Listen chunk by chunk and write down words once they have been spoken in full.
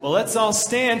Well, let's all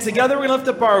stand. Together we lift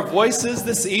up our voices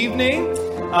this evening.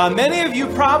 Many of you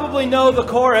probably know the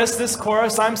chorus. This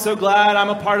chorus, I'm so glad I'm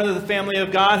a part of the family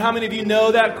of God. How many of you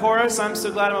know that chorus? I'm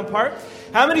so glad I'm a part.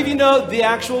 How many of you know the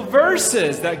actual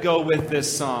verses that go with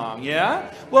this song?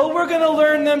 Yeah? Well, we're going to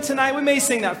learn them tonight. We may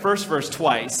sing that first verse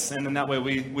twice, and then that way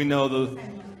we know the...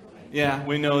 Yeah,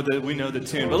 we know the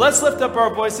tune. But let's lift up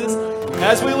our voices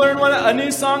as we learn a new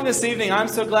song this evening. I'm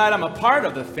so glad I'm a part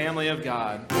of the family of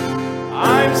God.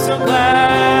 I'm so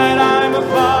glad I'm a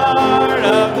part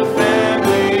of the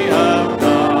family of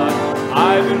God.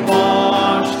 I've been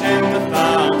washed in the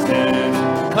fountain,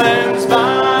 cleansed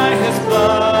by His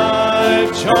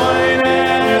blood. Join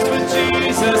heirs with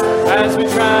Jesus as we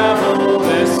travel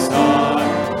this song.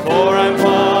 For I'm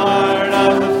part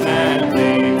of the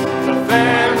family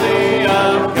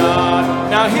of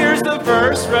God. Now here's the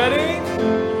verse, ready?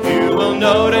 You will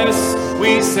notice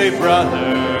we say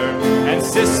brother and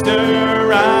sister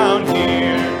around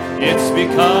here. It's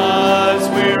because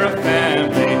we're a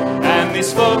family and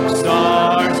these folks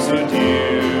are so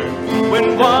dear.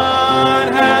 When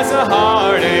one has a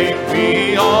heartache,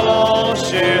 we all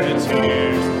share the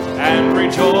tears and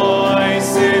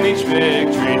rejoice in each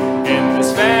victory in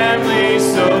this family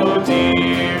so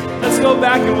dear. Let's go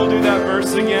back and we'll do that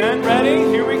verse again. Ready?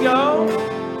 Here we go.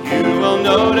 You will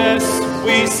notice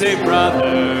we say brother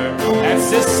and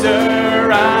sister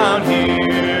around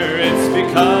here. It's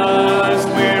because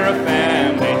we're a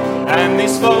family and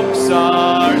these folks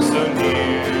are so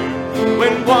near.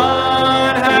 When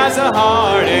one has a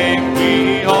heartache,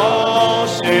 we all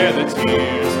share the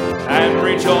tears and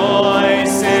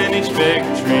rejoice in each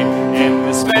victory in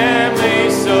this family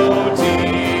so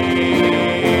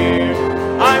dear.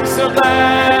 I'm so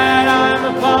glad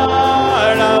I'm a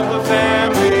part of the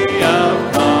family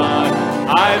of God.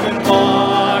 I've been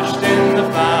washed in the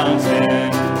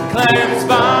fountain, cleansed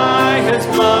by His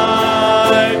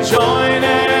blood. Join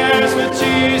heirs with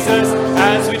Jesus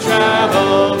as we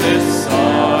travel this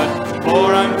sod.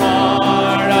 For I'm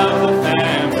part of the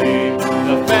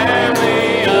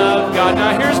family of God.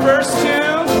 Now here's verse 2.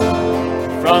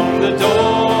 From the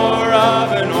door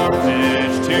of an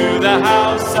orphanage to the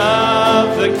house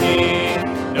of the King,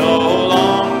 no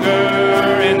longer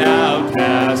an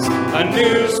outcast, a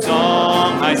new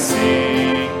song I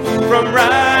sing. From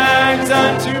rags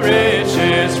unto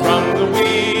riches, from the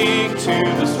weak to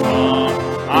the strong.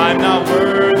 I'm not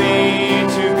worthy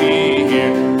to be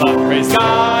here, but praise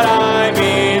God I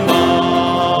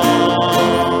belong.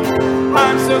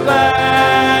 I'm so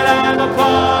glad I'm a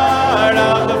part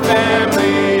of the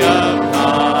family of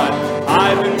God.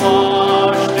 I've been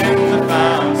washed in the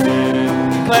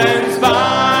fountain, cleansed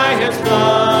by His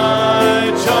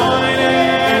blood. Join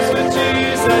heirs with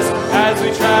Jesus as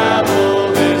we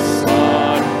travel this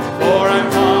sod. For I'm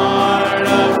part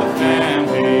of the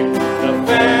family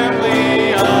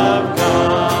of God.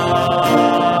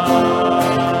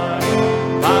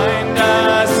 Bind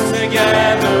us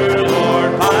together,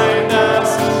 Lord, bind us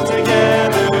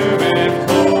together with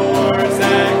cords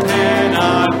that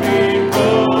cannot be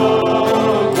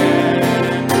broken.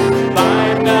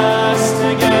 Bind us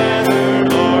together,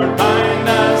 Lord, bind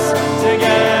us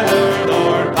together,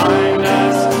 Lord, bind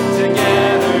us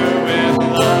together with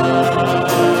love.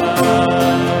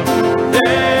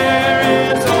 There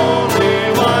is only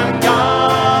one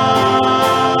God,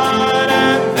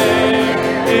 and there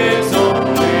is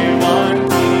only one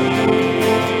King.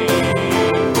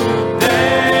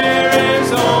 There is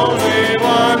only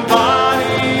one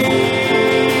body,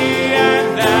 and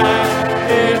that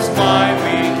is why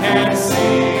we can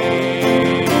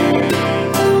sing.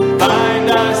 Bind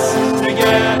us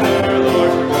together,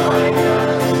 Lord, bind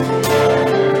us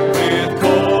with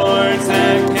cords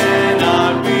that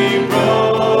cannot be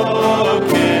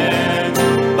broken.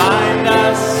 Bind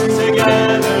us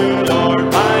together, Lord,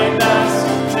 bind us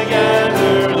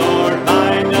together, Lord,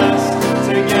 bind us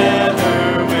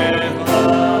together with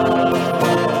love.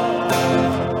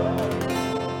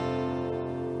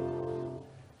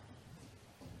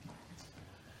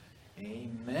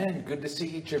 Amen. Good to see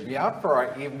each of you out for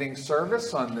our evening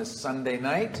service on this Sunday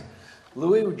night.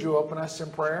 Louis, would you open us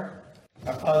in prayer?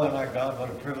 Our Father and our God, what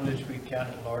a privilege we count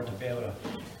it, Lord, to be able to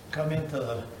come into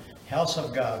the house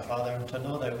of God, Father, and to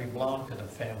know that we belong to the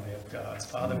family of God.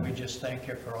 Father, we just thank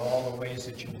you for all the ways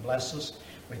that you bless us.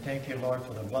 We thank you, Lord,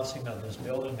 for the blessing of this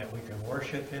building that we can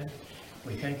worship in.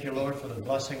 We thank you, Lord, for the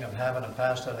blessing of having a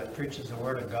pastor that preaches the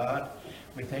Word of God.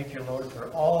 We thank you, Lord, for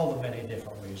all the many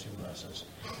different ways you bless us.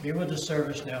 Be with the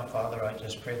service now, Father. I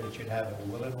just pray that you'd have a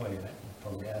will and way in it.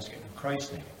 For we ask it in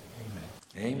Christ's name.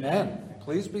 Amen. Amen.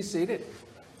 Please be seated.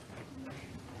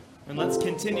 And let's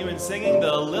continue in singing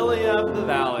the Lily of the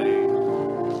Valley.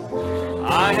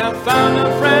 I have found a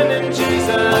friend in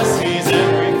Jesus, he's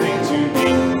everything to me.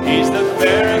 He's the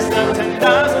fairest of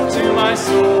 10,000 to my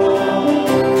soul.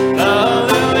 The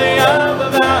lily of the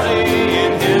valley,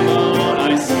 in him alone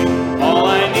I see. All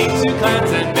I need to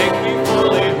cleanse and make me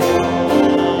fully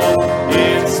whole.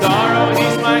 In sorrow,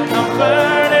 he's my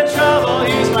comfort. In trouble,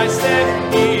 he's my stay.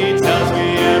 He tells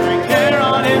me every care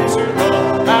on him to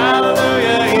roll.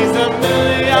 Hallelujah, he's the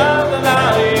lily of the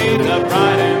valley, the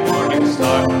bright and morning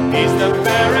star. He's the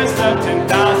fairest of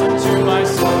 10,000 to my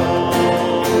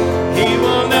soul. He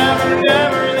will never,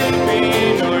 never leave me,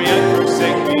 nor yet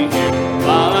forsake me here,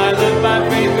 while I live by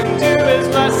faith and do his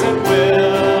blessed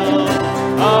will.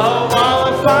 A wall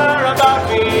of fire about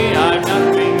me, I've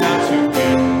nothing now to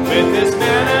fear. With his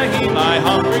manna he my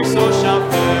hungry soul shall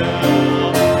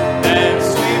fill. Then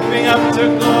sweep me up to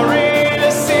glory to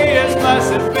see his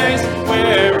blessed face,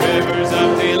 where rivers of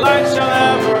delight shall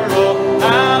ever roll.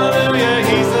 Hallelujah,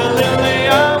 he's the lily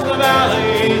of the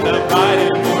valley, the bright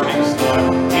and morning star.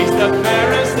 He's the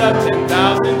fairest of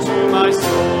 10,000 to my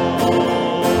soul.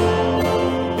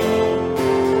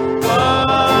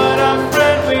 What a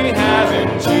friend we have in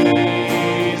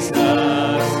Jesus,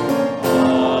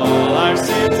 all our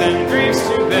sins and griefs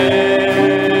to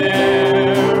bear.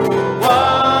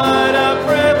 What a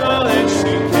privilege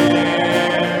to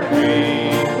carry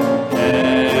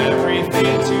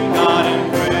everything to God in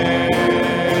prayer.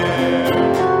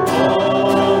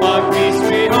 Oh, what peace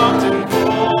we often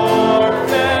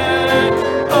forfeit.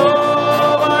 Oh,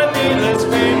 what needless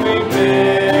pain we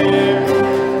bear.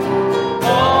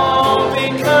 All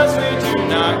because we do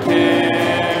not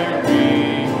carry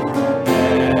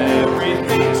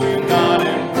everything to God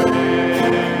in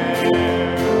prayer.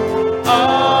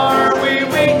 Are we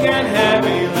weak and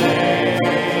heavy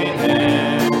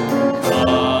laden,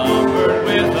 covered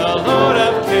with a load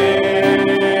of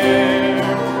care?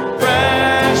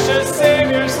 Precious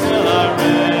Savior, still our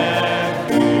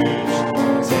refuge.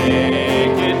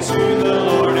 Take it to the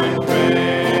Lord in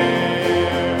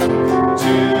prayer.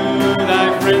 To thy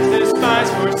friends despise,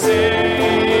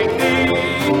 forsake thee.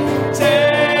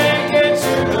 Take it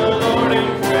to the Lord in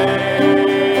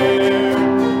prayer.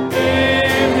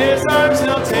 In his arms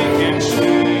he'll take and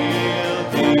shield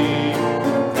thee.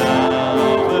 Thou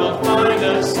wilt find a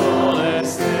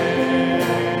solace there.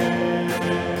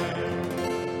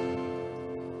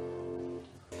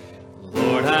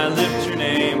 Lord, I lift your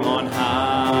name on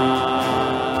high.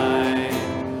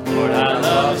 Lord, I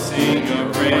love to sing your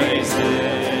praises.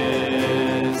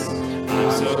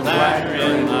 I'm so glad you're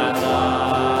in my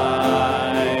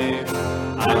life.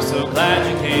 I'm so glad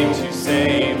you came to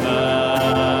save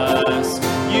us.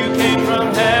 You came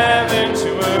from heaven to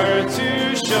earth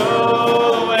to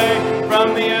show the way. From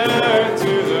the earth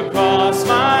to the cross,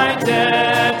 my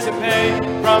debt to pay.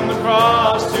 From the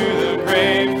cross to the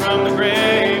grave, from the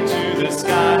grave to the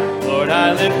sky. Lord,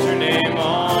 I lift your name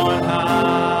on high.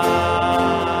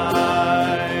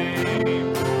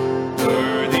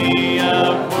 Worthy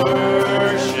of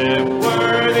worship,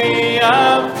 worthy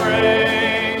of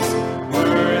praise,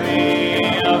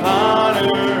 worthy of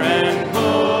honor and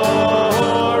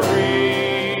glory,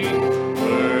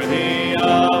 worthy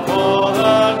of all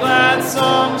the glad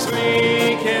songs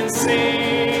we can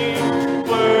sing,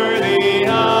 worthy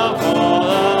of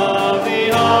all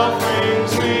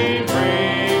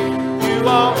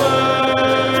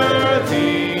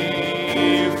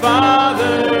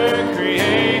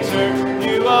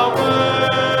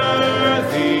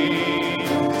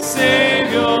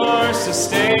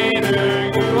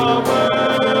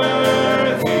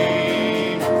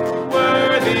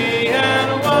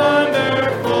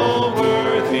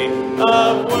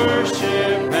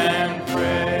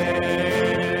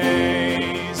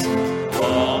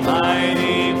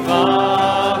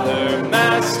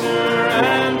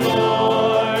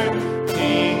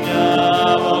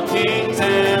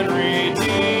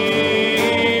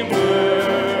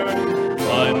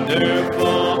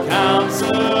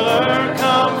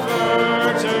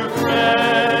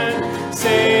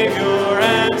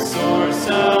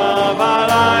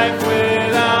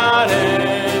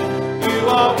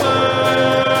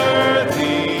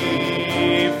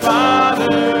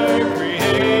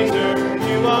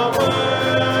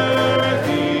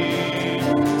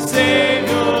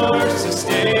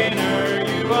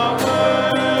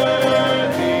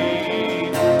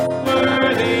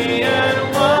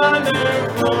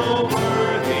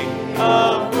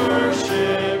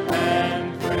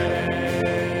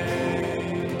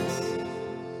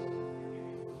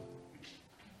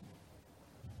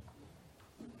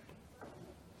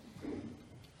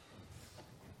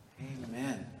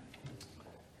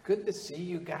good to see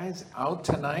you guys out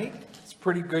tonight. It's a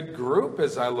pretty good group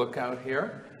as I look out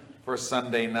here for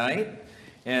Sunday night.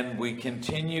 And we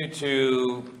continue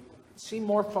to see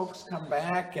more folks come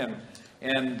back.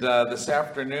 And this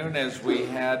afternoon, as we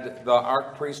had the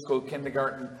Ark Preschool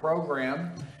Kindergarten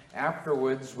program,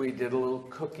 afterwards we did a little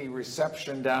cookie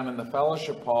reception down in the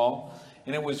fellowship hall.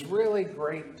 And it was really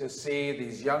great to see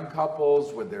these young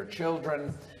couples with their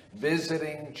children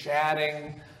visiting,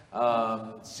 chatting,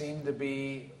 seemed to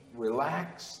be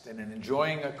relaxed and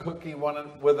enjoying a cookie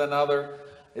one with another.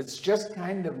 It's just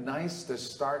kind of nice to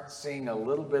start seeing a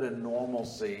little bit of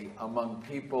normalcy among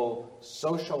people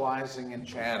socializing and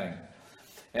chatting.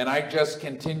 And I just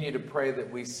continue to pray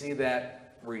that we see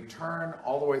that return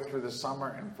all the way through the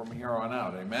summer and from here on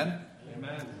out. Amen?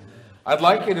 Amen. I'd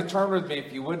like you to turn with me,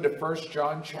 if you would, to 1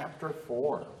 John chapter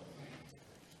 4.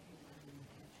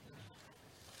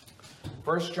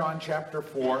 1 John chapter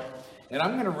 4, and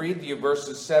I'm going to read you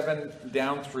verses 7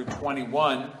 down through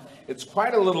 21. It's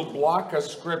quite a little block of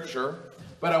scripture,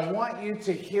 but I want you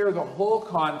to hear the whole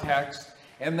context,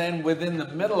 and then within the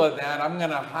middle of that, I'm going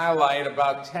to highlight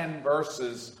about 10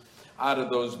 verses out of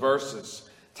those verses.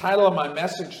 Title of my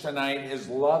message tonight is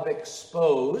Love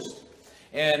Exposed.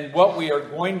 And what we are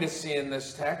going to see in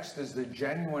this text is the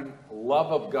genuine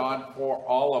love of God for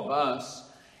all of us.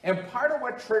 And part of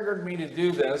what triggered me to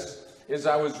do this is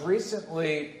I was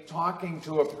recently talking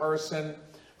to a person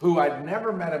who I'd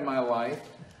never met in my life,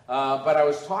 but I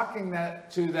was talking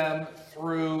to them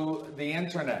through the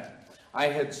internet. I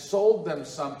had sold them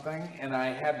something and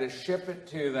I had to ship it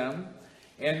to them.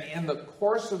 And in the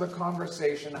course of the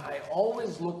conversation, I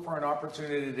always look for an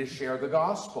opportunity to share the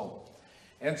gospel.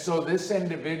 And so this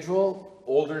individual,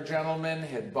 older gentleman,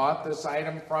 had bought this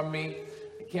item from me.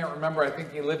 I can't remember, I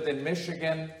think he lived in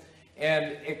Michigan.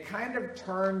 And it kind of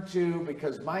turned to,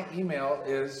 because my email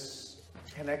is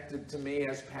connected to me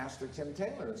as Pastor Tim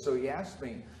Taylor. And so he asked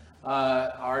me,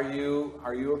 are you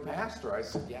a pastor? I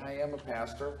said, yeah, I am a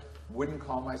pastor. Wouldn't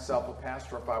call myself a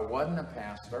pastor if I wasn't a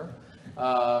pastor.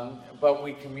 But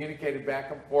we communicated back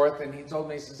and forth, and he told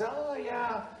me, he says, oh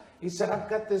yeah. He said, I've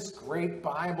got this great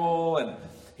Bible, and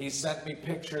he sent me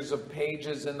pictures of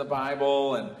pages in the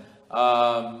Bible,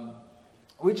 and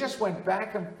we just went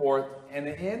back and forth, and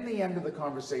in the end of the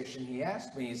conversation, he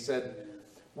asked me, he said,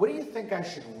 what do you think I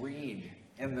should read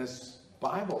in this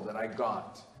Bible that I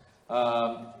got?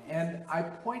 And I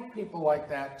point people like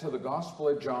that to the Gospel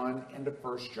of John and to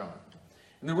 1 John.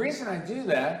 And the reason I do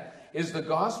that is the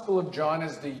Gospel of John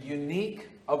is the unique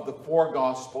of the four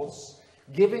Gospels,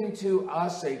 giving to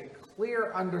us a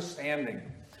clear understanding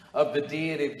of the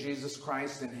deity of Jesus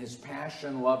Christ and his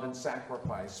passion, love, and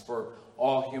sacrifice for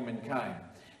all humankind.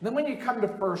 And then when you come to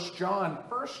 1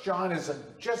 John is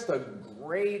just a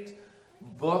great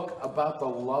book about the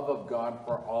love of God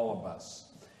for all of us.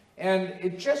 And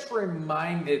it just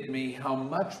reminded me how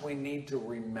much we need to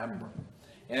remember.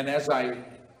 And as I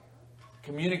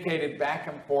communicated back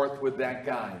and forth with that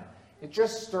guy, it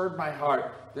just stirred my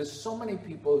heart. There's so many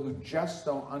people who just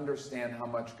don't understand how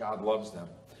much God loves them.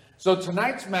 So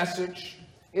tonight's message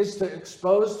is to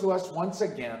expose to us once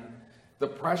again the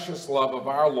precious love of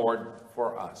our Lord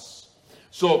for us.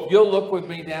 So if you'll look with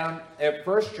me down at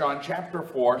 1 John chapter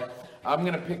 4, I'm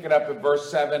going to pick it up at verse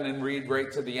 7 and read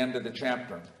right to the end of the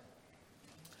chapter.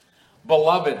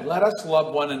 Beloved, let us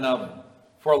love one another,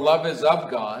 for love is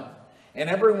of God, and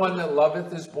everyone that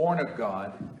loveth is born of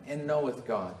God, and knoweth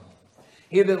God.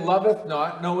 He that loveth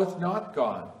not knoweth not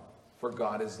God, for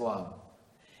God is love.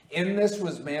 In this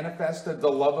was manifested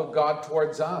the love of God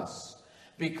towards us,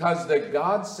 because that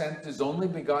God sent his only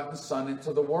begotten Son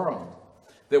into the world,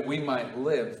 that we might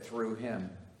live through him.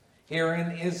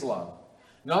 Herein is love,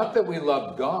 not that we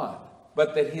loved God,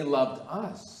 but that he loved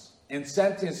us, and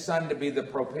sent his Son to be the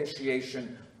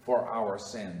propitiation for our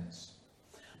sins.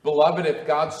 Beloved, if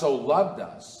God so loved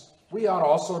us, we ought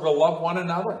also to love one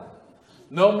another.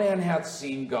 No man hath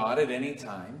seen God at any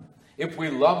time. If we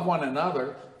love one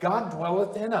another, God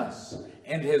dwelleth in us,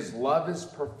 and his love is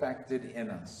perfected in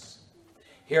us.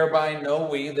 Hereby know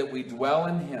we that we dwell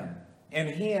in him, and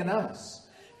he in us,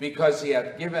 because he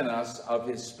hath given us of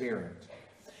his Spirit.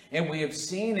 And we have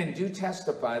seen and do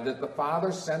testify that the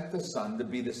Father sent the Son to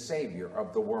be the Savior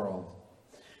of the world.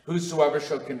 Whosoever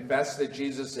shall confess that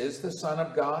Jesus is the Son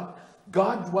of God,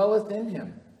 God dwelleth in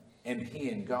him, and he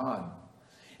in God.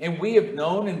 And we have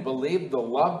known and believed the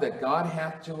love that God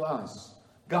hath to us.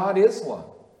 God is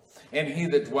love. And he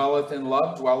that dwelleth in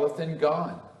love dwelleth in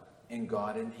God, and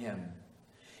God in him.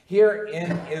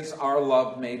 Herein is our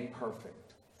love made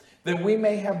perfect, that we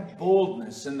may have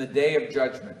boldness in the day of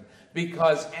judgment,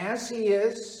 because as he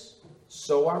is,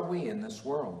 so are we in this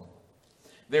world.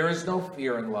 There is no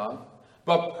fear in love,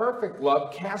 but perfect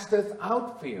love casteth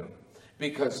out fear,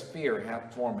 because fear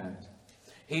hath torment.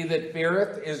 He that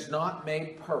feareth is not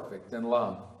made perfect in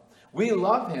love. We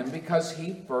love him because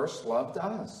he first loved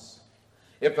us.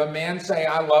 If a man say,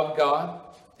 I love God,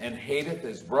 and hateth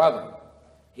his brother,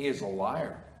 he is a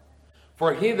liar.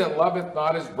 For he that loveth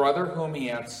not his brother whom he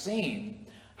hath seen,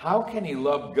 how can he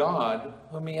love God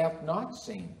whom he hath not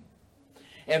seen?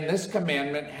 And this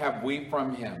commandment have we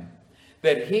from him,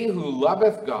 that he who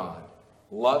loveth God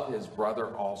love his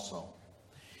brother also.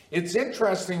 It's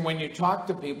interesting when you talk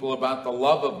to people about the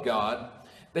love of God,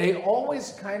 they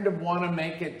always kind of want to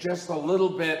make it just a little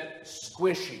bit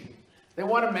squishy. They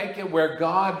want to make it where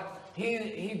God,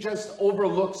 he just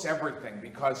overlooks everything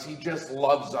because he just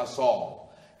loves us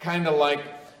all. Kind of like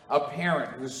a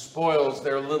parent who spoils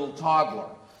their little toddler.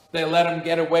 They let him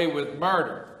get away with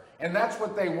murder. And that's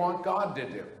what they want God to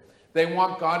do. They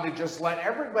want God to just let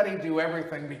everybody do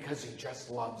everything because he just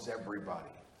loves everybody.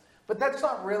 But that's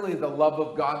not really the love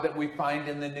of God that we find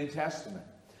in the New Testament.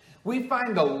 We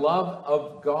find the love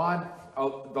of God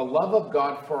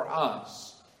for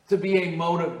us to be a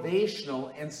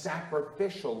motivational and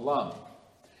sacrificial love.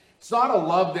 It's not a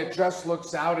love that just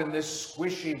looks out in this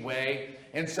squishy way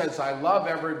and says, I love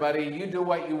everybody, you do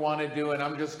what you want to do, and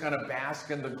I'm just going to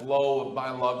bask in the glow of my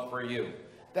love for you.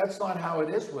 That's not how it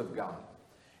is with God.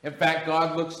 In fact,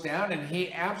 God looks down and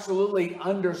he absolutely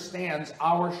understands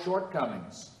our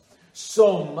shortcomings.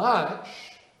 So much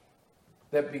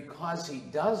that because he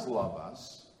does love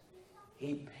us,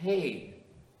 he paid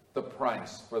the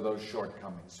price for those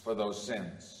shortcomings, for those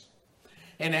sins.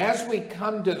 And as we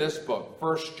come to this book,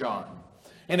 1 John,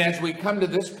 and as we come to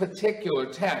this particular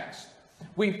text,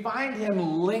 we find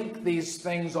him link these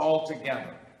things all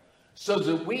together so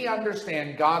that we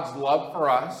understand God's love for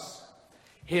us,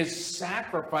 his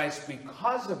sacrifice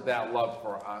because of that love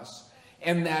for us,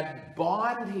 and that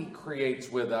bond he creates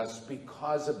with us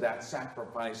because of that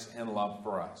sacrifice and love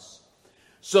for us.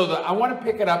 So I want to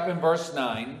pick it up in verse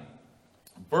 9.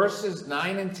 Verses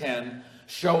 9 and 10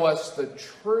 show us the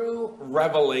true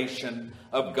revelation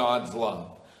of God's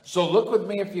love. So look with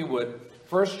me if you would.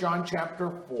 1 John chapter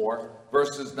 4,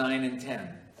 verses 9 and 10.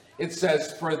 It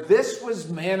says, For this was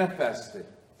manifested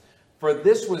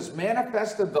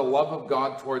the love of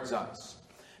God towards us,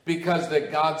 because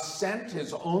that God sent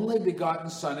his only begotten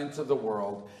Son into the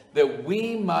world, that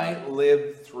we might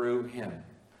live through him.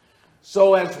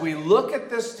 So as we look at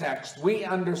this text, we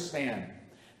understand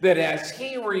that as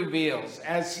he reveals,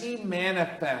 as he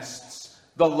manifests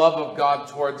the love of God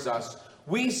towards us,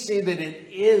 we see that it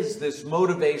is this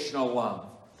motivational love,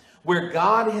 where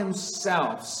God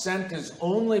himself sent his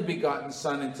only begotten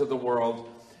Son into the world,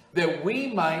 that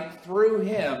we might, through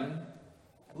him,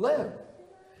 live.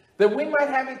 That we might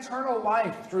have eternal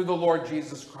life through the Lord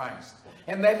Jesus Christ.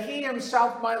 And that he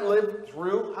himself might live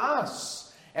through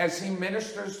us as he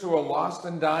ministers to a lost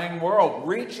and dying world,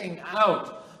 reaching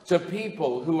out to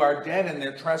people who are dead in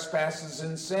their trespasses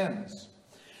and sins.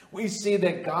 We see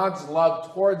that God's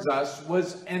love towards us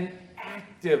was an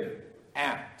active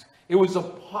act. It was a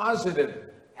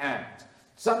positive act.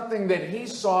 Something that he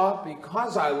saw,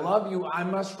 because I love you, I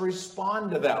must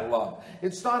respond to that love.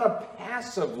 It's not a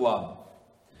passive love.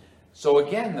 So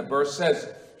again, the verse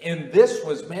says, in this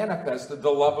was manifested the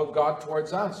love of God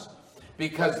towards us,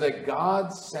 because that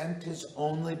God sent his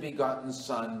only begotten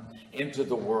Son into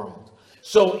the world.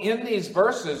 So in these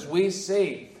verses, we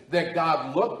see that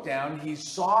God looked down, he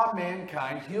saw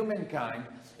mankind, humankind,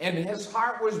 and his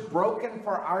heart was broken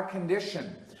for our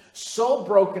condition. So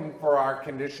broken for our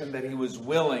condition that he was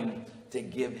willing to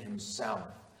give himself.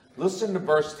 Listen to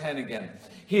verse 10 again.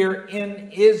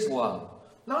 Herein is love.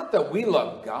 Not that we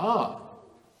love God,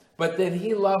 but that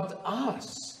he loved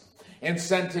us and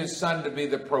sent his Son to be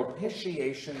the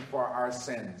propitiation for our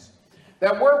sins.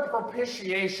 That word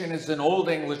propitiation is an old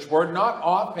English word, not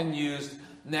often used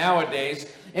nowadays,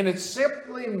 and it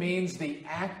simply means the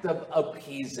act of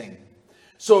appeasing.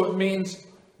 So it means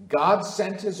God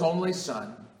sent his only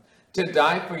Son to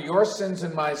die for your sins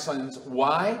and my sins.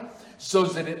 Why? So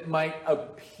that it might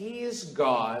appease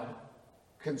God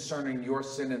concerning your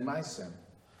sin and my sin.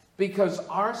 Because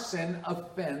our sin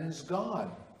offends God.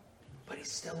 But he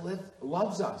still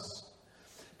loves us.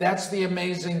 That's the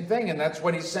amazing thing. And that's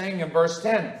what he's saying in verse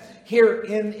 10.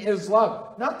 Herein is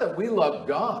love. Not that we love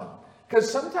God. Because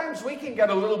sometimes we can get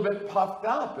a little bit puffed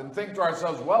up and think to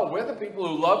ourselves, well, we're the people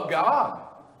who love God.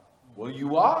 Well,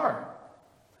 you are.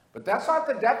 But that's not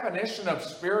the definition of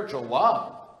spiritual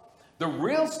love. The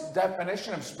real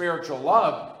definition of spiritual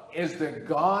love is that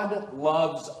God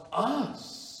loves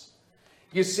us.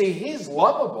 You see, he's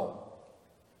lovable.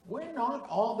 We're not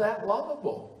all that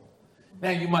lovable.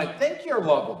 Now, you might think you're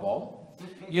lovable,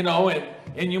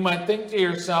 and you might think to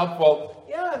yourself, well,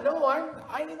 yeah, no,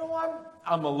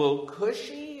 I'm a little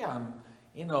cushy. I'm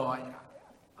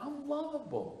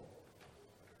lovable.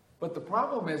 But the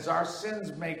problem is our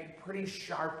sins make pretty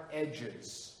sharp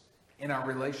edges in our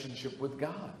relationship with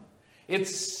God. It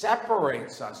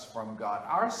separates us from God.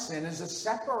 Our sin is a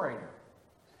separator.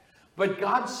 But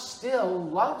God still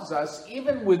loves us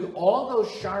even with all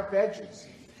those sharp edges.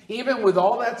 Even with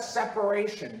all that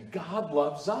separation, God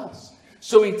loves us.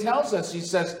 So he tells us, he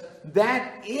says,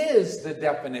 that is the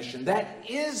definition, that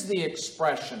is the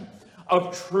expression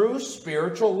of true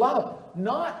spiritual love.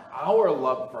 Not our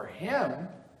love for him.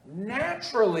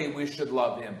 Naturally, we should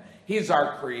love him. He's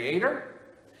our creator.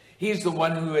 He's the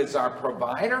one who is our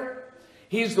provider.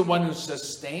 He's the one who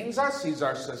sustains us. He's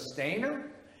our sustainer.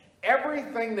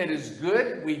 Everything that is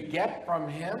good we get from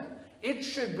him. It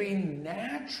should be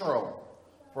natural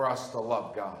for us to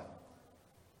love God.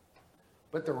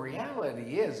 But the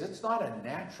reality is, it's not a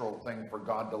natural thing for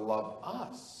God to love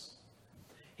us.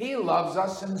 He loves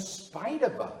us in spite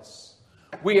of us.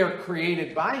 We are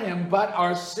created by him, but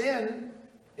our sin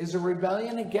is a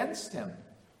rebellion against him.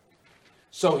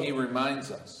 So he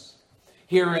reminds us,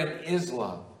 herein is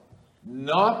love,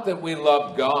 not that we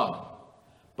love God,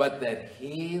 but that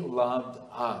he loved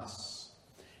us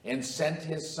and sent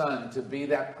his Son to be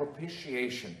that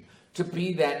propitiation, to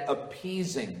be that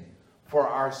appeasing for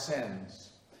our sins.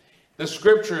 The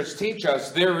scriptures teach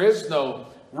us there is no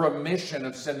remission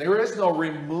of sin. There is no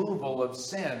removal of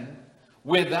sin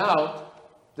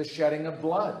without the shedding of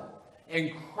blood.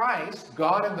 And Christ,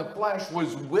 God in the flesh,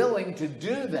 was willing to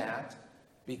do that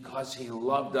because he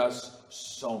loved us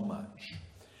so much.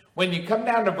 When you come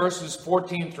down to verses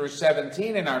 14 through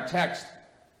 17 in our text,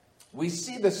 we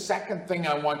see the second thing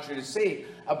I want you to see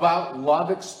about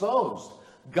love exposed.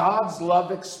 God's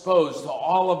love exposed to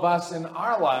all of us in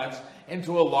our lives and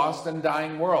to a lost and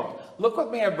dying world. Look with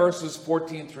me at verses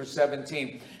 14 through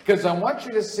 17, because I want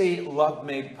you to see love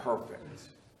made perfect.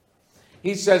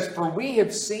 He says, for we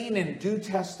have seen and do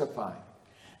testify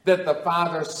that the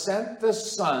Father sent the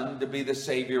Son to be the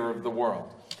Savior of the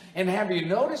world. And have you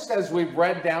noticed as we've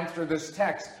read down through this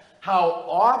text, how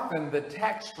often the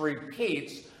text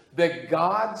repeats that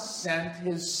God sent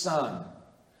his Son?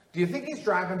 Do you think he's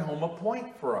driving home a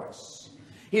point for us?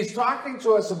 He's talking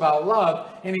to us about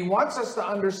love, and he wants us to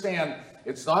understand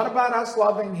it's not about us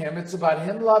loving him, it's about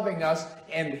him loving us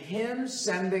and him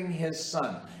sending his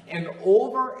Son. And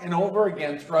over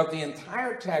again throughout the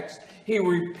entire text, he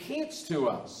repeats to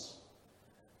us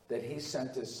that he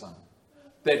sent his Son.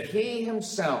 That he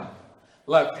himself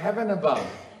left heaven above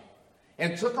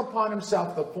and took upon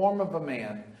himself the form of a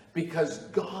man because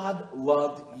God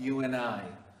loved you and I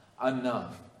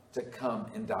enough to come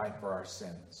and die for our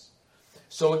sins.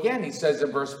 So again, he says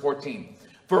in verse 14,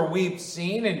 for we've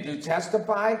seen and do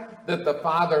testify that the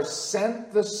Father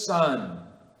sent the Son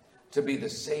to be the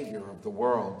Savior of the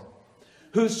world.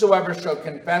 Whosoever shall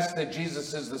confess that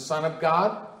Jesus is the Son of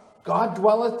God, God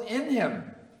dwelleth in him,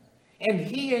 and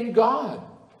he in God.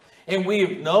 And we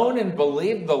have known and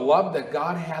believed the love that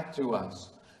God hath to us.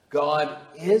 God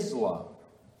is love.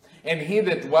 And he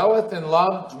that dwelleth in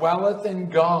love dwelleth in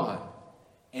God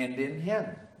and in him.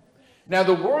 Now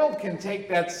the world can take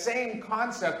that same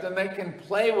concept and they can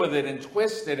play with it and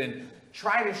twist it and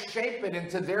try to shape it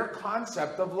into their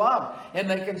concept of love. And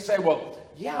they can say, well,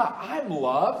 yeah, I'm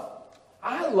love.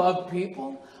 I love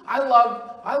people. I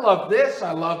love this.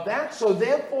 I love that. So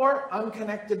therefore, I'm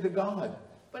connected to God.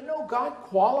 But no, God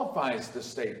qualifies the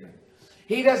statement.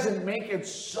 He doesn't make it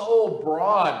so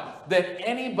broad that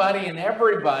anybody and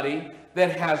everybody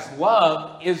that has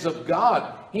love is of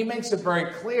God. He makes it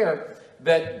very clear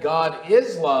that God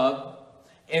is love,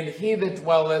 and he that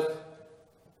dwelleth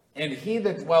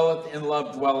in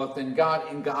love dwelleth in God,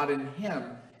 and God in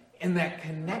him. And that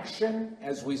connection,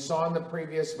 as we saw in the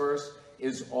previous verse,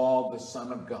 is all the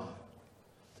Son of God.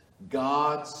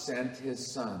 God sent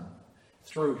his Son.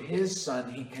 Through his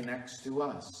Son, he connects to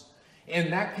us.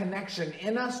 And that connection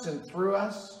in us and through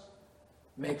us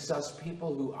makes us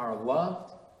people who are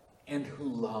loved and who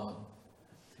love.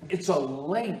 It's a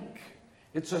link.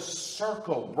 It's a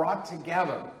circle brought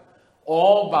together,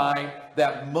 all by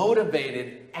that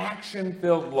motivated,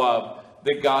 action-filled love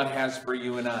that God has for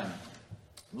you and I.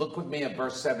 Look with me at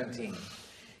verse 17.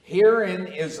 Herein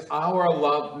is our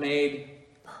love made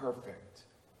perfect,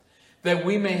 that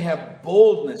we may have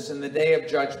boldness in the day of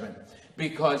judgment,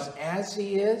 because as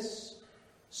he is,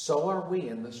 so are we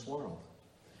in this world.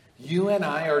 You and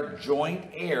I are joint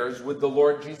heirs with the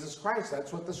Lord Jesus Christ.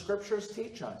 That's what the scriptures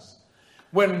teach us.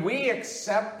 When we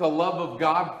accept the love of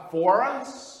God for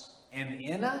us and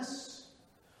in us,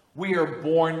 We are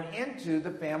born into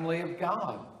the family of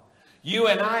God. You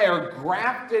and I are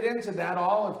grafted into that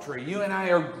olive tree. You and I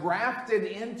are grafted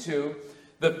into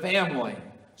the family.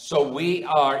 So we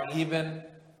are even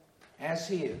as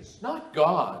he is. Not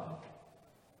God,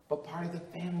 but part of the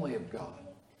family of God.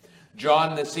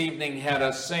 John this evening had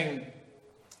us sing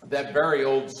that very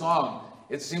old song.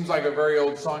 It seems like a very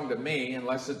old song to me,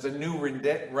 unless it's a new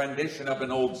rendition of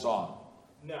an old song.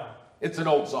 No. It's an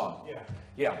old song.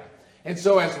 Yeah. And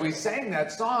so as we sang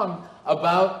that song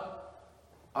about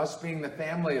us being the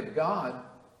family of God,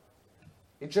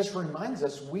 it just reminds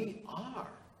us we are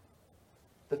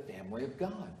the family of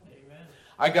God. Amen.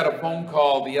 I got a phone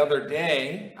call the other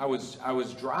day. I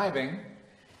was driving,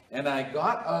 and I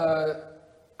got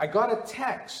a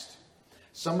text.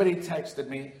 Somebody texted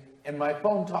me, and my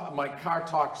car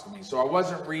talks to me, so I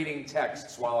wasn't reading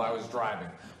texts while I was driving.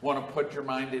 Want to put your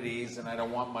mind at ease, and I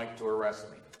don't want Mike to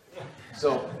arrest me.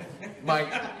 So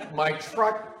my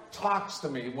truck talks to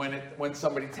me when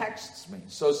somebody texts me.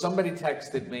 So somebody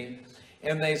texted me,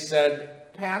 and they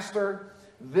said, "Pastor,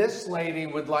 this lady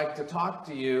would like to talk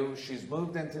to you. She's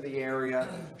moved into the area.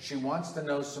 She wants to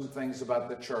know some things about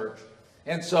the church."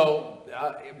 And so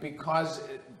because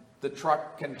the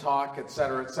truck can talk, et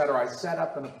cetera, I set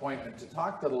up an appointment to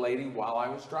talk to the lady while I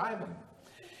was driving.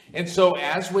 And so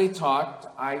as we talked,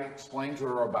 I explained to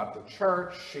her about the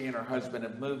church. She and her husband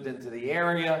have moved into the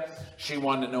area. She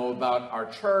wanted to know about our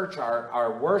church,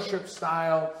 our worship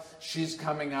style. She's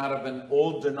coming out of an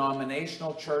old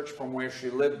denominational church from where she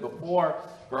lived before.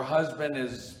 Her husband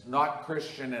is not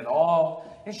Christian at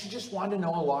all. And she just wanted to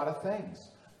know a lot of things.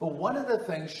 But one of the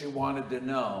things she wanted to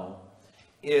know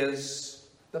is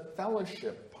the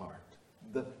fellowship part,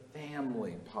 the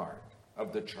family part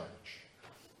of the church.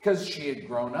 Because she had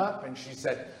grown up, and she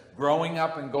said, growing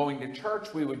up and going to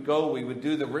church, we would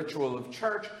do the ritual of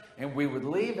church, and we would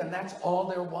leave, and that's all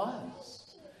there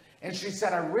was. And she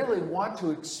said, I really want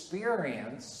to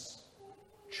experience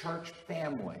church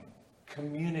family,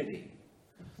 community.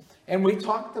 And we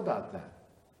talked about that.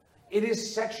 It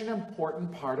is such an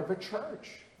important part of a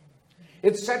church.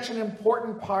 It's such an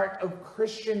important part of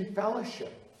Christian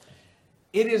fellowship.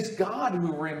 It is God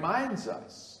who reminds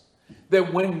us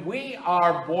that when we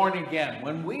are born again,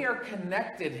 when we are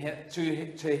connected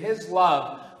to his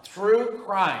love through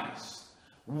Christ,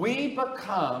 we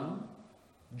become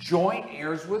joint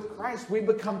heirs with Christ. We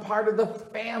become part of the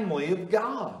family of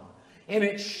God. And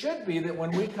it should be that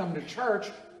when we come to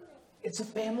church, it's a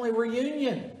family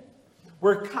reunion.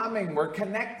 We're coming, we're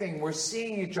connecting, we're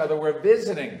seeing each other, we're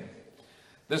visiting.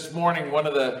 This morning, one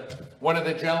of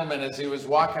the gentlemen, as he was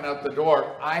walking out the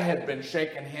door, I had been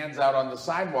shaking hands out on the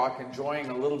sidewalk, enjoying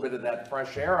a little bit of that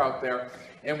fresh air out there.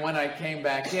 And when I came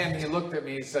back in, he looked at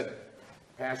me, he said,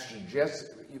 Pastor,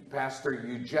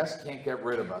 you just can't get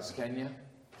rid of us, can you?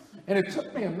 And it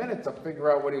took me a minute to figure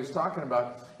out what he was talking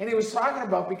about. And he was talking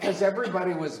about because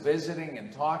everybody was visiting and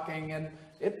talking, and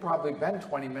it'd probably been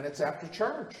 20 minutes after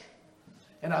church.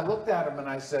 And I looked at him and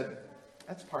I said,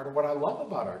 that's part of what I love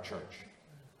about our church.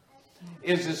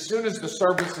 Is as soon as the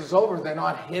service is over, they're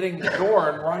not hitting the door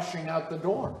and rushing out the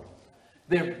door.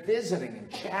 They're visiting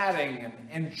and chatting and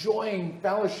enjoying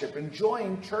fellowship,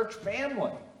 enjoying church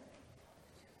family.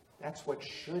 That's what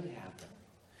should happen.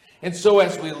 And so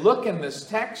as we look in this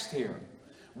text here,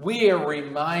 we are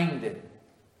reminded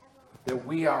that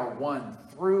we are one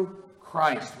through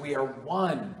Christ. We are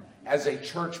one as a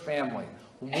church family,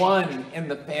 one in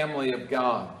the family of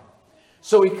God.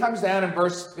 So he comes down in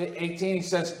verse 18, he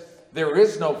says, there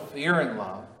is no fear in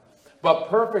love, but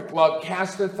perfect love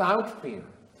casteth out fear,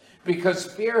 because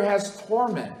fear has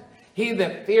torment. He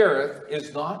that feareth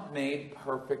is not made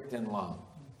perfect in love.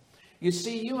 You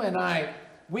see, you and I,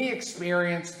 we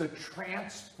experience the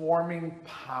transforming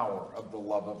power of the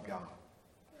love of God.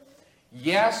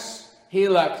 Yes, he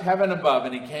left heaven above,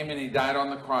 and he came and he died on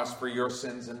the cross for your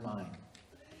sins and mine.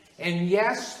 And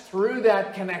yes, through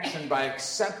that connection, by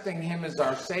accepting him as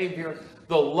our Savior,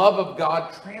 the love of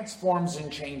God transforms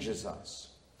and changes us.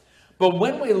 But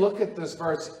when we look at this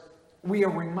verse, we are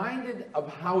reminded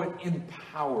of how it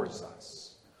empowers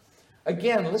us.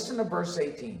 Again, listen to verse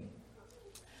 18.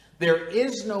 There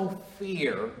is no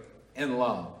fear in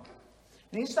love.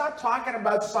 And he's not talking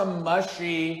about some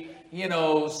mushy,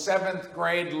 7th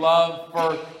grade love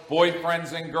for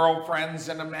boyfriends and girlfriends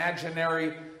and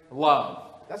imaginary love.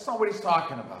 That's not what he's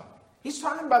talking about. He's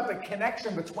talking about the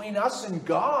connection between us and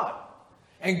God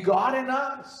and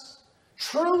us.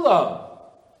 True love.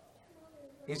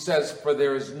 He says, for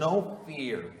there is no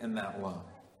fear in that love.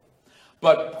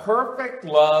 But perfect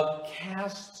love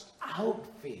casts out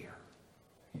fear.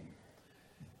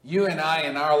 You and I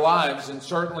in our lives, and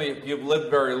certainly if you've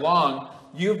lived very long,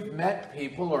 you've met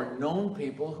people or known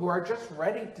people who are just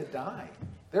ready to die.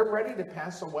 They're ready to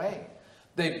pass away.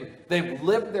 They've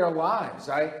lived their lives.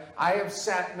 I have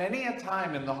sat many a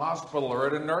time in the hospital or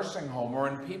at a nursing home or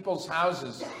in people's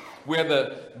houses where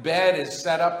the bed is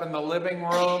set up in the living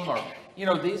room, or,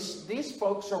 these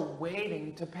folks are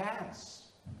waiting to pass.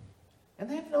 And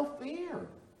they have no fear.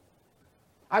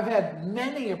 I've had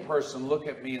many a person look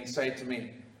at me and say to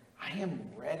me, I am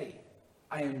ready.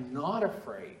 I am not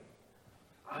afraid.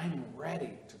 I'm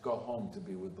ready to go home to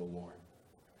be with the Lord.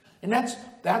 And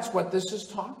that's what this is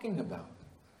talking about.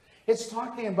 It's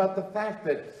talking about the fact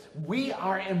that we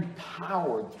are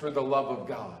empowered through the love of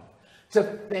God to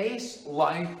face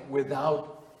life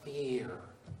without fear.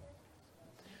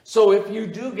 So if you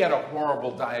do get a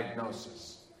horrible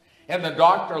diagnosis, and the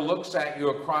doctor looks at you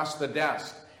across the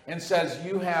desk and says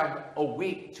you have a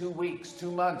week, 2 weeks,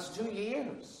 2 months, 2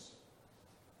 years,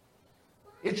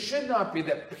 it should not be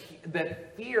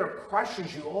that fear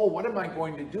crushes you. Oh, what am I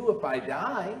going to do if I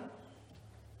die?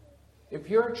 If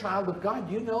you're a child of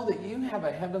God, you know that you have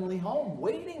a heavenly home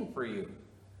waiting for you.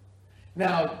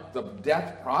 Now, the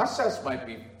death process might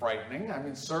be frightening. I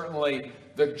mean, certainly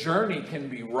the journey can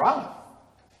be rough.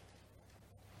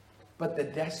 But the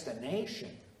destination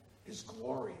is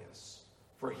glorious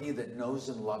for he that knows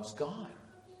and loves God.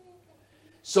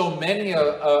 So many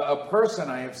a person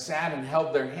I have sat and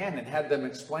held their hand and had them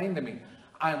explain to me,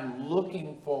 I'm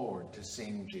looking forward to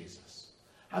seeing Jesus.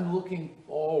 I'm looking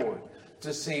forward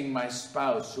to seeing my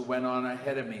spouse who went on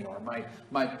ahead of me, or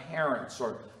my parents,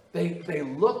 or they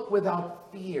look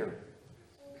without fear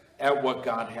at what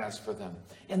God has for them.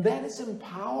 And that is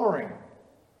empowering.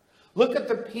 Look at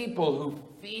the people who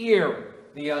fear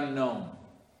the unknown.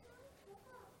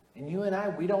 And you and I,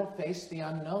 we don't face the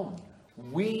unknown.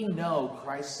 We know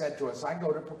Christ said to us, I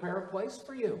go to prepare a place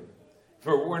for you. If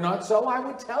it were not so, I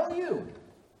would tell you.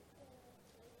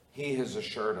 He has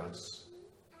assured us.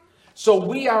 So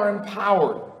we are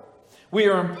empowered. We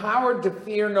are empowered to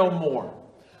fear no more,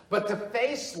 but to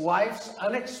face life's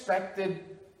unexpected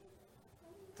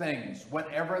things,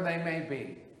 whatever they may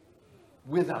be,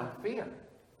 without fear.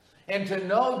 And to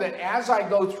know that as I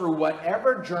go through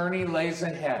whatever journey lays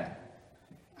ahead,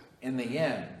 in the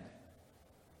end,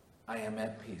 I am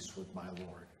at peace with my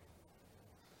Lord.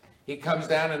 He comes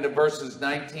down into verses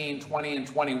 19, 20, and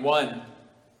 21.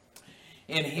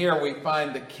 And here we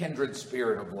find the kindred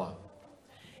spirit of love.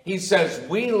 He says,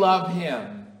 we love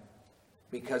him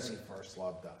because he first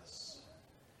loved us.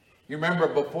 You remember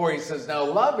before he says, now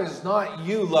love is not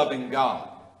you loving God.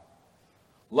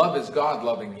 Love is God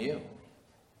loving you.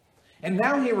 And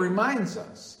now he reminds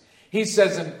us. He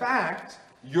says, in fact,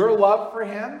 your love for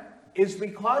him is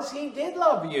because he did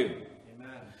love you. Amen.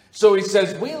 So he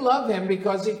says, we love him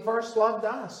because he first loved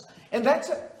us. And that's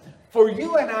it. For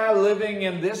you and I living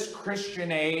in this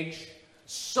Christian age,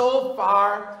 so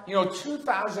far,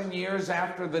 2,000 years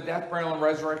after the death, burial, and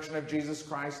resurrection of Jesus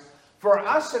Christ, for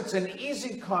us it's an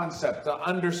easy concept to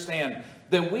understand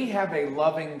that we have a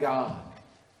loving God.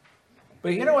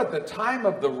 But at the time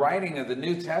of the writing of the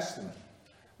New Testament,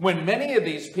 when many of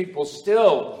these people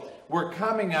still were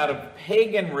coming out of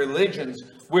pagan religions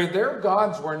where their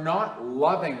gods were not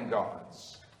loving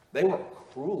gods, they were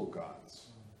cruel gods.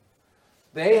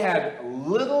 They had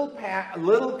little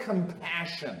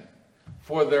compassion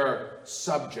for their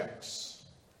subjects.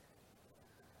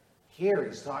 Here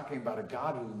he's talking about a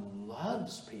God who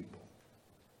loves people.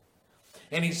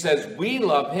 And he says, we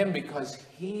love him because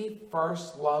he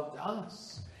first loved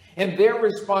us. And their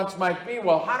response might be,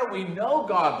 well, how do we know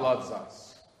God loves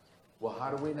us? Well,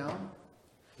 how do we know?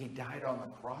 He died on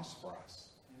the cross for us.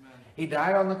 Amen. He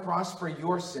died on the cross for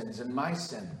your sins and my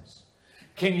sins.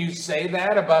 Can you say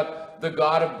that about the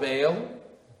God of Baal?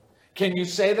 Can you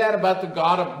say that about the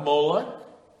God of Moloch?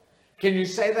 Can you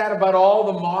say that about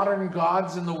all the modern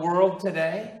gods in the world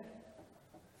today?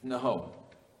 No.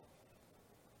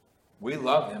 We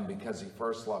love him because he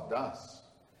first loved us.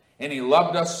 And he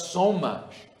loved us so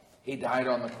much, he died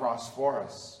on the cross for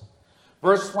us.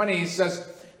 Verse 20, he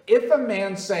says, if a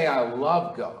man say, I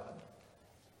love God,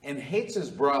 and hates his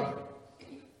brother,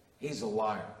 he's a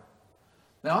liar.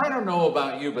 Now, I don't know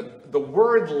about you, but the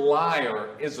word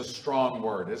liar is a strong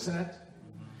word, isn't it?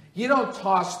 You don't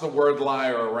toss the word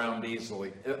liar around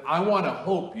easily. I want to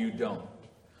hope you don't.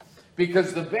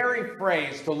 Because the very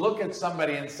phrase to look at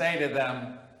somebody and say to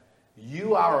them,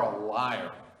 you are a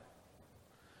liar.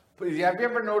 Have you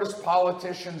ever noticed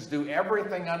politicians do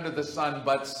everything under the sun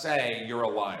but say you're a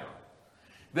liar?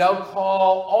 They'll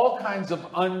call all kinds of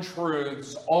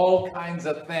untruths, all kinds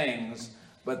of things,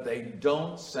 but they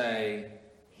don't say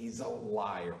he's a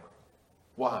liar.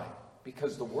 Why?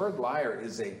 Because the word liar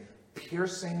is a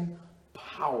piercing,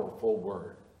 Powerful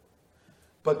word.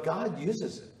 But God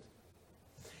uses it.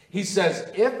 He says,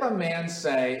 if a man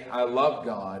say, I love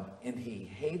God, and he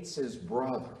hates his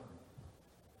brother,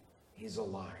 he's a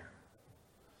liar.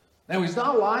 Now, he's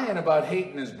not lying about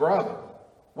hating his brother.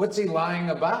 What's he lying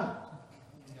about?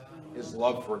 His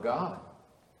love for God.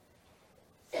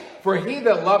 For he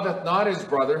that loveth not his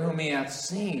brother whom he hath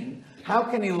seen, how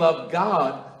can he love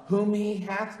God whom he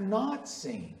hath not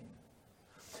seen?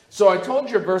 So I told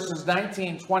you verses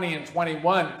 19, 20, and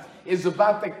 21 is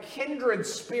about the kindred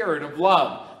spirit of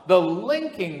love, the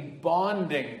linking,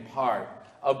 bonding part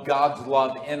of God's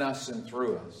love in us and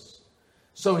through us.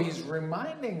 So he's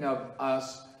reminding of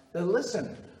us that,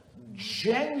 listen,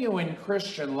 genuine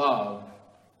Christian love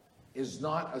is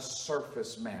not a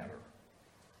surface matter.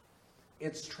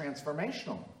 It's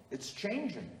transformational. It's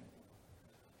changing.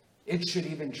 It should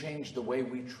even change the way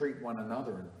we treat one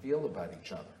another and feel about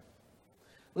each other.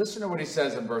 Listen to what he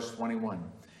says in verse 21.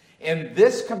 And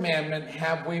this commandment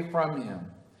have we from him,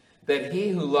 that he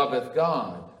who loveth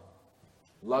God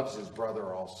loves his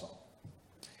brother also.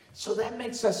 So that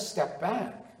makes us step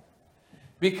back.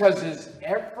 Because is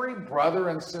every brother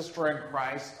and sister in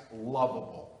Christ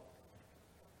lovable?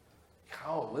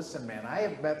 Oh, listen, man, I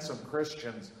have met some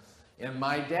Christians in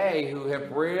my day who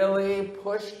have really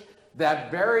pushed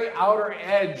that very outer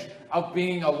edge of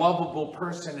being a lovable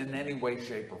person in any way,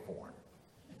 shape, or form.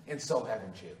 And so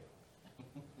haven't you?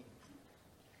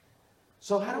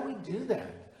 So how do we do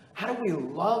that? How do we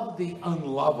love the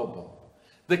unlovable,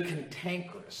 the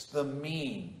cantankerous, the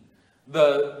mean?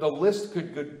 The list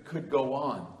could go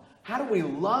on. How do we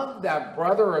love that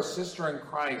brother or sister in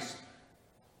Christ?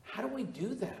 How do we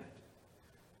do that?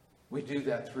 We do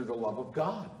that through the love of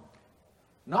God.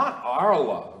 Not our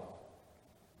love,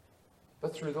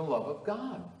 but through the love of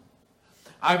God.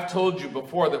 I've told you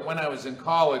before that when I was in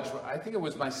college, I think it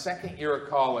was my second year of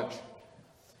college,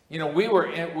 you know, we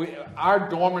were in our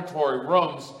dormitory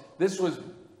rooms. This was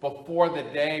before the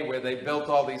day where they built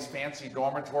all these fancy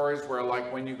dormitories where,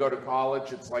 like, when you go to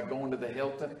college, it's like going to the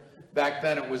Hilton. Back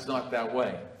then, it was not that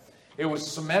way. It was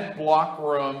cement block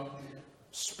room,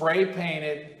 spray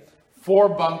painted, 4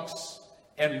 bunks,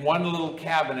 and 1 little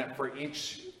cabinet for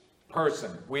each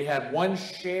person. We had 1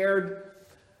 shared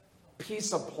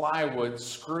piece of plywood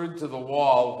screwed to the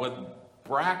wall with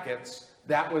brackets.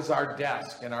 That was our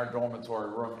desk in our dormitory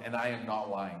room, and I am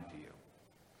not lying to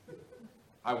you.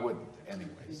 I wouldn't,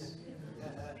 anyways.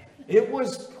 It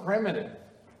was primitive.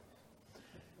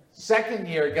 Second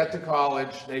year, get to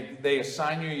college, they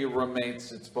assign you your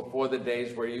roommates. It's before the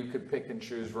days where you could pick and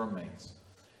choose roommates.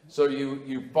 So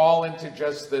you fall into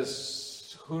just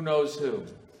this who knows who.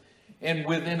 And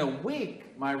within a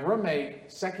week, my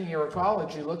roommate, second year of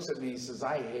college, he looks at me, he says,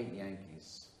 I hate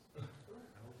Yankees.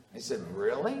 I said,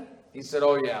 really? He said,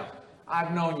 oh yeah,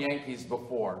 I've known Yankees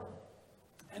before,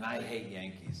 and I hate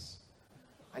Yankees.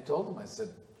 I told him, I said,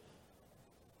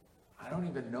 I don't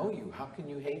even know you. How can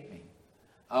you hate me?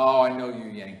 Oh, I know you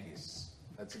Yankees.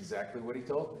 That's exactly what he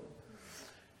told me.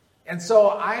 And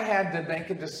so I had to make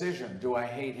a decision. Do I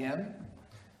hate him,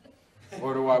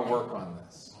 or do I work on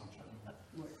this?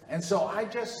 And so I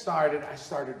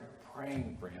started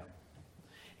praying for him.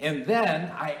 And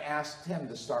then I asked him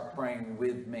to start praying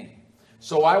with me.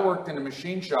 So I worked in a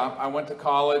machine shop. I went to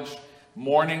college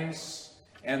mornings,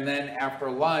 and then after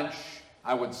lunch,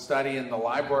 I would study in the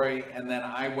library, and then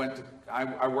I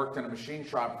worked in a machine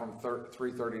shop from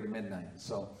 3:30 to midnight.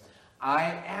 So I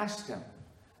asked him,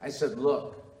 I said,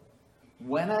 look,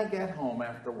 when I get home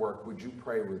after work, would you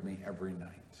pray with me every night?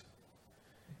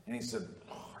 And he said,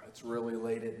 oh, it's really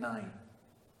late at night.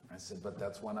 I said, but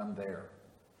that's when I'm there.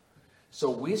 So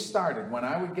we started, when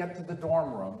I would get to the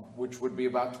dorm room, which would be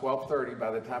about 12:30, by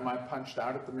the time I punched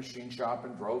out at the machine shop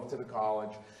and drove to the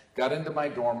college, got into my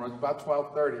dorm room, about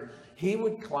 12:30, he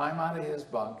would climb out of his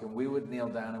bunk and we would kneel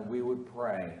down and we would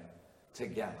pray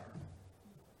together.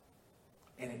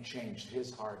 And it changed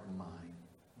his heart and mind.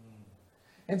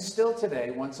 And still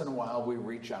today, once in a while, we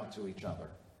reach out to each other.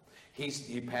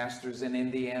 He pastors in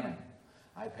Indiana.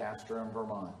 I pastor in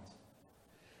Vermont.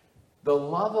 The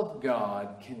love of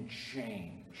God can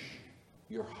change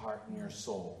your heart and your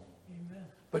soul. Amen.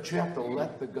 But you have to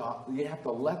let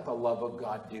the love of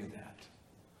God do that.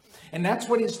 And that's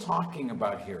what he's talking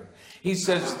about here. He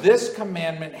says, this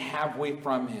commandment have we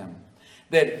from him,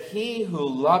 that he who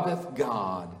loveth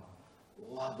God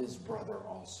love his brother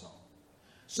also.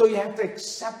 So you have to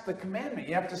accept the commandment.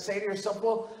 You have to say to yourself,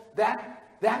 well,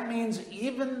 that means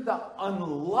even the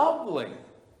unlovely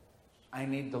I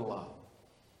need to love.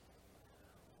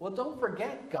 Well, don't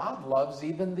forget, God loves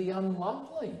even the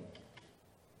unlovely.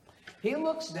 He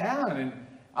looks down, and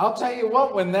I'll tell you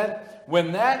what, when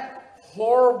that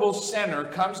horrible sinner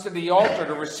comes to the altar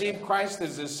to receive Christ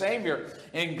as his Savior,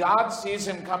 and God sees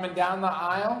him coming down the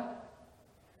aisle,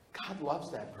 God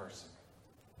loves that person.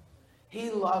 He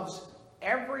loves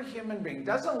every human being.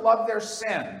 Doesn't love their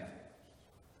sin,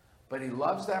 but he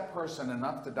loves that person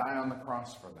enough to die on the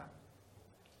cross for them.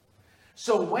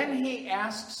 So when he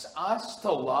asks us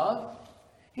to love,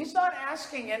 he's not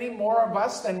asking any more of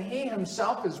us than he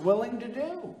himself is willing to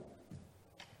do.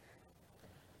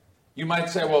 You might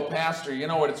say, well, Pastor, you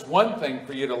know what? It's one thing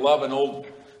for you to love an old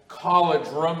college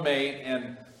roommate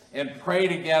and pray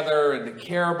together and to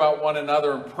care about one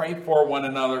another and pray for one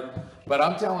another. But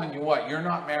I'm telling you what, you're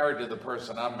not married to the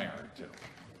person I'm married to.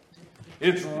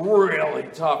 It's really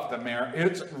tough to marry.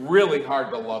 It's really hard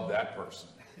to love that person.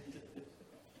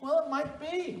 Well, it might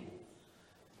be.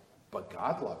 But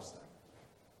God loves them.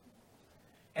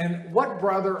 And what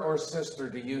brother or sister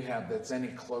do you have that's any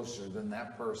closer than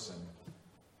that person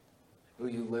who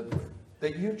you live with,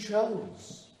 that you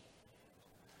chose?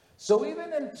 So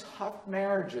even in tough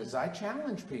marriages, I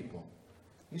challenge people.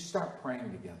 You start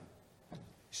praying together. You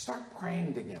start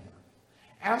praying together.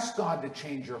 Ask God to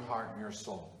change your heart and your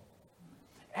soul.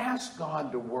 Ask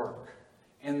God to work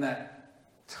in that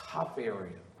tough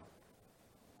area.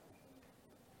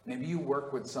 Maybe you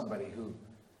work with somebody who,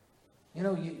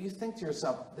 you think to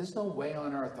yourself, there's no way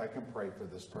on earth I can pray for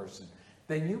this person.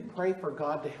 Then you pray for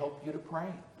God to help you to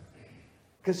pray.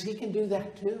 Because he can do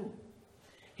that too.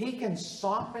 He can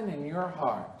soften in your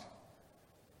heart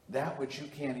that which you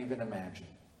can't even imagine.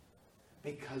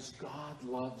 Because God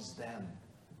loves them.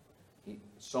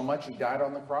 So much he died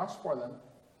on the cross for them.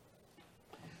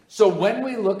 So when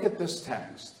we look at this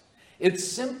text, it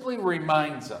simply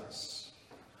reminds us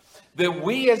that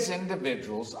we as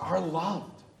individuals are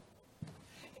loved.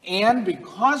 And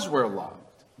because we're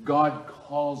loved, God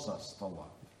calls us to love.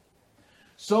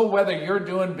 So whether you're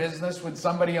doing business with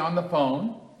somebody on the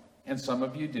phone, and some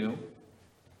of you do,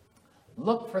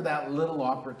 look for that little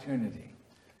opportunity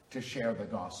to share the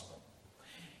gospel.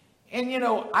 And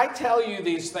I tell you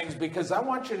these things because I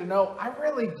want you to know I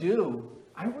really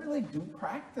do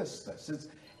practice this.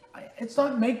 It's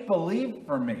not make-believe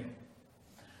for me.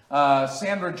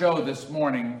 Sandra Joe this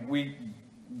morning,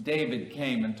 David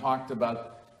came and talked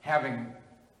about having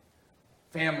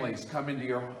families come into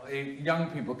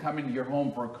young people come into your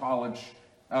home for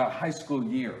a high school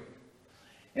year.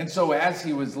 And so as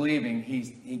he was leaving,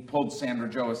 he pulled Sandra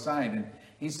Joe aside and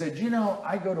he said,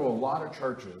 I go to a lot of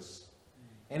churches.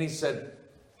 And he said,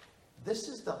 this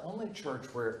is the only church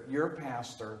where your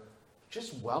pastor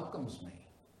just welcomes me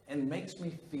and makes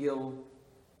me feel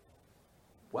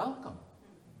welcome.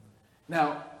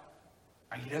 Now,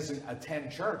 he doesn't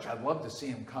attend church. I'd love to see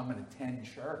him come and attend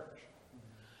church.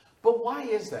 But why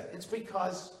is that? It's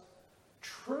because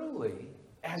truly,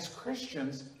 as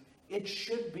Christians, it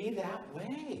should be that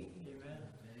way. Amen.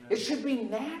 It should be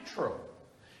natural.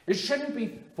 It shouldn't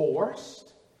be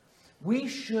forced. We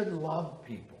should love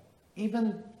people,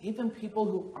 even people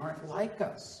who aren't like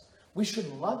us. We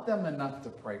should love them enough to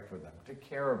pray for them, to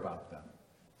care about them.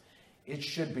 It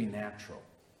should be natural.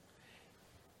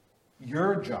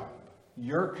 Your job,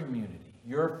 your community,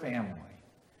 your family,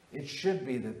 it should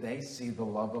be that they see the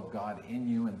love of God in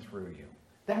you and through you.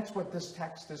 That's what this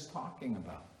text is talking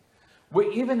about.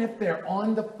 Even if they're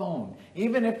on the phone,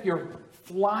 even if you're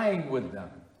flying with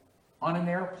them on an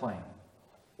airplane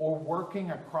or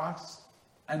working across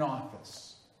an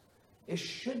office, it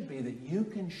should be that you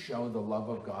can show the love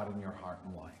of God in your heart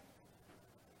and life.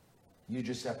 You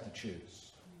just have to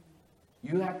choose.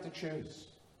 You have to choose.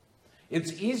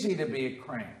 It's easy to be a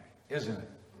crank, isn't it?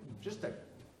 Just to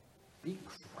be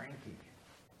cranky.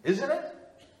 Isn't it?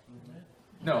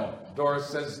 No, Doris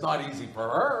says it's not easy for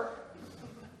her.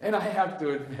 And I have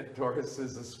to admit, Doris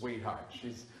is a sweetheart.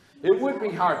 It would be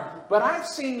hard. But I've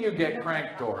seen you get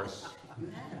cranked, Doris.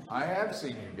 I have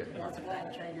seen you get cranked. That's why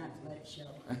I try not to let it show.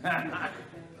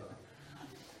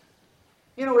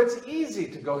 It's easy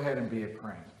to go ahead and be a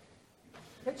crank.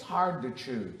 It's hard to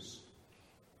choose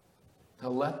to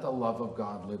let the love of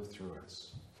God live through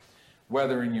us.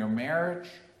 Whether in your marriage,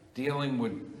 dealing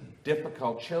with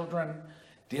difficult children,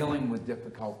 dealing with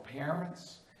difficult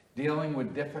parents, dealing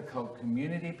with difficult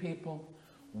community people,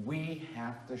 we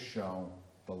have to show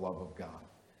the love of God.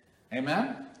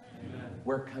 Amen? Amen.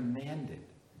 We're commanded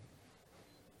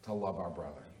to love our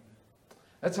brother.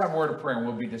 Let's have a word of prayer and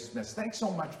we'll be dismissed. Thanks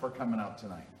so much for coming out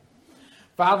tonight.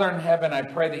 Father in heaven, I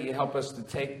pray that you help us to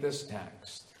take this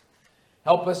text.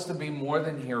 Help us to be more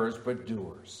than hearers, but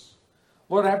doers.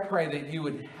 Lord, I pray that you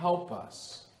would help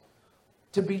us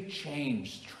to be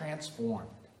changed, transformed.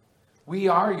 We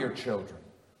are your children.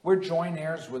 We're joint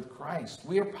heirs with Christ.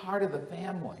 We are part of the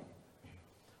family.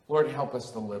 Lord, help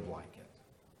us to live like it.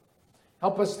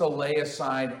 Help us to lay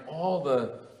aside all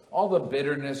the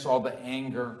bitterness, all the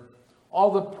anger,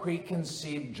 all the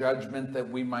preconceived judgment that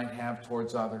we might have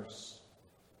towards others.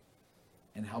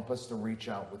 And help us to reach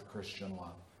out with Christian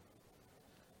love,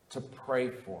 to pray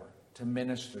for, to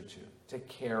minister to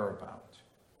care about.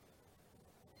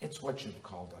 It's what you've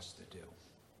called us to do.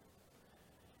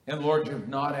 And Lord, you've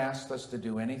not asked us to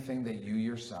do anything that you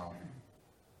yourself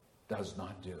does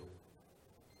not do.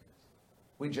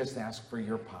 We just ask for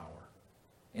your power.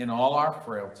 In all our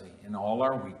frailty, in all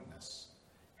our weakness,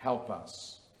 help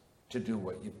us to do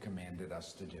what you've commanded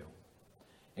us to do.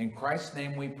 In Christ's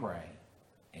name we pray.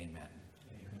 Amen.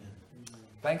 Amen.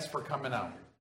 Thanks for coming out.